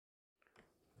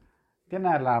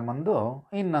ತೆನಾಲಿ ರಾಮಂದು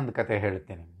ಇನ್ನೊಂದು ಕತೆ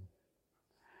ಹೇಳ್ತೀನಿ.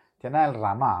 ತೆನಾಲಿ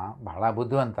ರಾಮ ಬಹಳ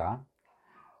ಬುದ್ಧಿವಂತ.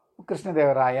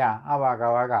 ಕೃಷ್ಣದೇವರಾಯ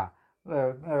ಆವಾಗ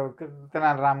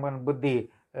ತೆನಾಲಿ ರಾಮನ ಬುದ್ಧಿ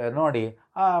ನೋಡಿ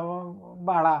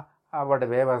ಭಾಳ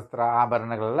ಒಡವೆ ವಸ್ತ್ರ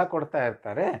ಆಭರಣಗಳೆಲ್ಲ ಕೊಡ್ತಾ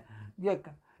ಇರ್ತಾರೆ.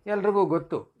 ಎಲ್ರಿಗೂ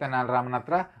ಗೊತ್ತು ತೆನಾಲಿ ರಾಮನ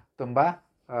ಹತ್ರ ತುಂಬ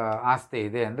ಆಸ್ತಿ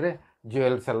ಇದೆ, ಅಂದರೆ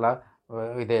ಜ್ಯುವೆಲ್ಸ್ ಎಲ್ಲ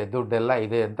ಇದೆ, ದುಡ್ಡೆಲ್ಲ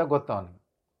ಇದೆ ಅಂತ ಗೊತ್ತು ಅವನಿಗೆ.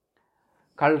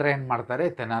 ಕಳ್ಳರು ಏನು ಮಾಡ್ತಾರೆ,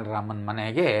 ತೆನಾಲಿ ರಾಮನ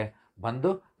ಮನೆಗೆ ಬಂದು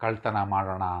ಕಳ್ತನ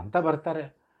ಮಾಡೋಣ ಅಂತ ಬರ್ತಾರೆ.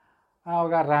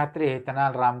 ಆವಾಗ ರಾತ್ರಿ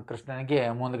ತೆನಾಲಿ ರಾಮಕೃಷ್ಣನಿಗೆ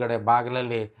ಮುಂದ್ಗಡೆ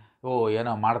ಬಾಗಿಲಲ್ಲಿ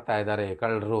ಏನೋ ಮಾಡ್ತಾ ಇದ್ದಾರೆ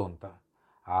ಕಳ್ಳರು ಅಂತ.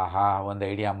 ಆಹಾ, ಒಂದು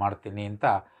ಐಡಿಯಾ ಮಾಡ್ತೀನಿ ಅಂತ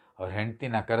ಅವ್ರ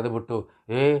ಹೆಂಡ್ತಿನ ಕರೆದುಬಿಟ್ಟು,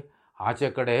 ಆಚೆ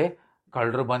ಕಡೆ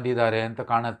ಕಳ್ಳರು ಬಂದಿದ್ದಾರೆ ಅಂತ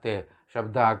ಕಾಣುತ್ತೆ,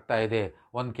 ಶಬ್ದ ಆಗ್ತಾ ಇದೆ,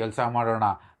 ಒಂದು ಕೆಲಸ ಮಾಡೋಣ,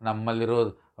 ನಮ್ಮಲ್ಲಿರೋ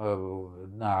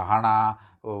ಹಣ,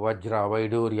 ವಜ್ರ,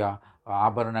 ವೈಡೂರ್ಯ,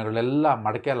 ಆಭರಣಗಳೆಲ್ಲ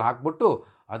ಮಡಕೆಯಲ್ಲಿ ಹಾಕ್ಬಿಟ್ಟು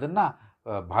ಅದನ್ನು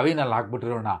ಬಾವಿನಲ್ಲಿ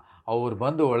ಹಾಕ್ಬಿಟ್ಟಿರೋಣ, ಅವ್ರು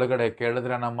ಬಂದು ಒಳಗಡೆ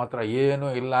ಕೇಳಿದ್ರೆ ನಮ್ಮ ಹತ್ರ ಏನೂ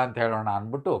ಇಲ್ಲ ಅಂತ ಹೇಳೋಣ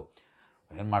ಅಂದ್ಬಿಟ್ಟು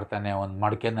ಏನು ಮಾಡ್ತಾನೆ, ಒಂದು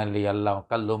ಮಡಕೆನಲ್ಲಿ ಎಲ್ಲ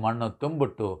ಕಲ್ಲು ಮಣ್ಣು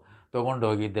ತುಂಬಿಬಿಟ್ಟು ತೊಗೊಂಡು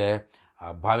ಹೋಗಿದ್ದೆ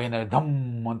ಬಾವಿನಲ್ಲಿ ಧಮ್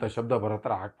ಅಂತ ಶಬ್ದ ಬರೋ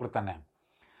ಥರ ಹಾಕ್ಬಿಡ್ತಾನೆ.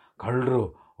 ಕಳ್ಳರು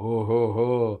ಓಹೋ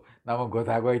ನಮಗೆ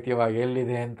ಗೊತ್ತಾಗೋಯ್ತು ಇವಾಗ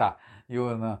ಎಲ್ಲಿದೆ ಅಂತ.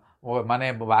 ಇವನು ಮನೆ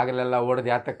ಬಾಗಿಲೆಲ್ಲ ಓಡೋದು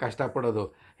ಯಾತಕ್ಕೆ ಕಷ್ಟಪಡೋದು,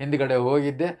 ಹಿಂದ್ಗಡೆ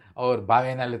ಹೋಗಿದ್ದೆ ಅವ್ರು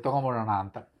ಬಾವಿನಲ್ಲಿ ತೊಗೊಂಬಿಡೋಣ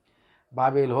ಅಂತ.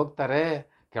 ಬಾವಿಯಲ್ಲಿ ಹೋಗ್ತಾರೆ,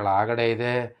 ಕೆಳಗಡೆ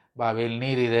ಇದೆ, ಬಾವಿಯಲ್ಲಿ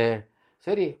ನೀರಿದೆ.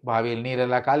 ಸರಿ, ಬಾವಿಯಲ್ಲಿ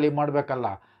ನೀರೆಲ್ಲ ಖಾಲಿ ಮಾಡಬೇಕಲ್ಲ,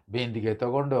 ಬಿಂದಿಗೆ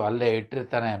ತೊಗೊಂಡು ಅಲ್ಲೇ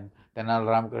ಇಟ್ಟಿರ್ತಾನೆ ತೆನಾಲಿ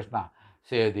ರಾಮಕೃಷ್ಣ.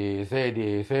 ಸೇದಿ ಸೇದಿ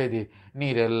ಸೇದಿ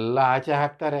ನೀರೆಲ್ಲ ಆಚೆ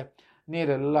ಹಾಕ್ತಾರೆ.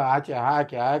 ನೀರೆಲ್ಲ ಆಚೆ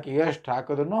ಹಾಕಿ ಎಷ್ಟು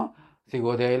ಹಾಕಿದ್ರೂ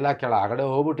ಸಿಗೋದೇ ಇಲ್ಲ, ಕೆಳಗಡೆ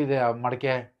ಹೋಗ್ಬಿಟ್ಟಿದೆ ಆ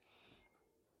ಮಡಕೆ.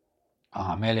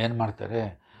 ಆಮೇಲೆ ಏನು ಮಾಡ್ತಾರೆ,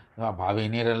 ಬಾವಿ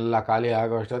ನೀರೆಲ್ಲ ಖಾಲಿ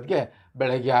ಆಗೋ ಅಷ್ಟೊತ್ತಿಗೆ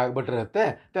ಬೆಳಗ್ಗೆ ಆಗಿಬಿಟ್ಟಿರುತ್ತೆ.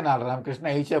 ತೆನಾಲಿ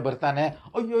ರಾಮಕೃಷ್ಣ ಈಚೆ ಬರ್ತಾನೆ.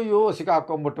 ಅಯ್ಯೋಯ್ಯೋ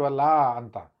ಸಿಕ್ಕಾಕೊಂಬಿಟ್ವಲ್ಲ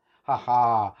ಅಂತ.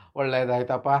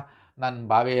 ಒಳ್ಳೇದಾಯ್ತಪ್ಪ, ನನ್ನ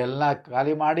ಬಾವಿ ಎಲ್ಲ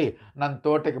ಖಾಲಿ ಮಾಡಿ ನನ್ನ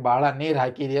ತೋಟಕ್ಕೆ ಭಾಳ ನೀರು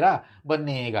ಹಾಕಿದ್ದೀರಾ,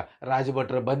 ಬನ್ನಿ ಈಗ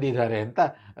ರಾಜಭಟ್ರು ಬಂದಿದ್ದಾರೆ ಅಂತ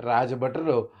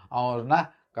ರಾಜಭಟ್ರು ಅವ್ರನ್ನ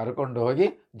ಕರ್ಕೊಂಡು ಹೋಗಿ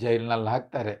ಜೈಲಿನಲ್ಲಿ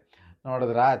ಹಾಕ್ತಾರೆ.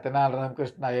 ನೋಡಿದ್ರಾ ತೆನಾಲಿ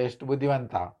ರಾಮಕೃಷ್ಣ ಎಷ್ಟು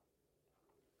ಬುದ್ಧಿವಂತ.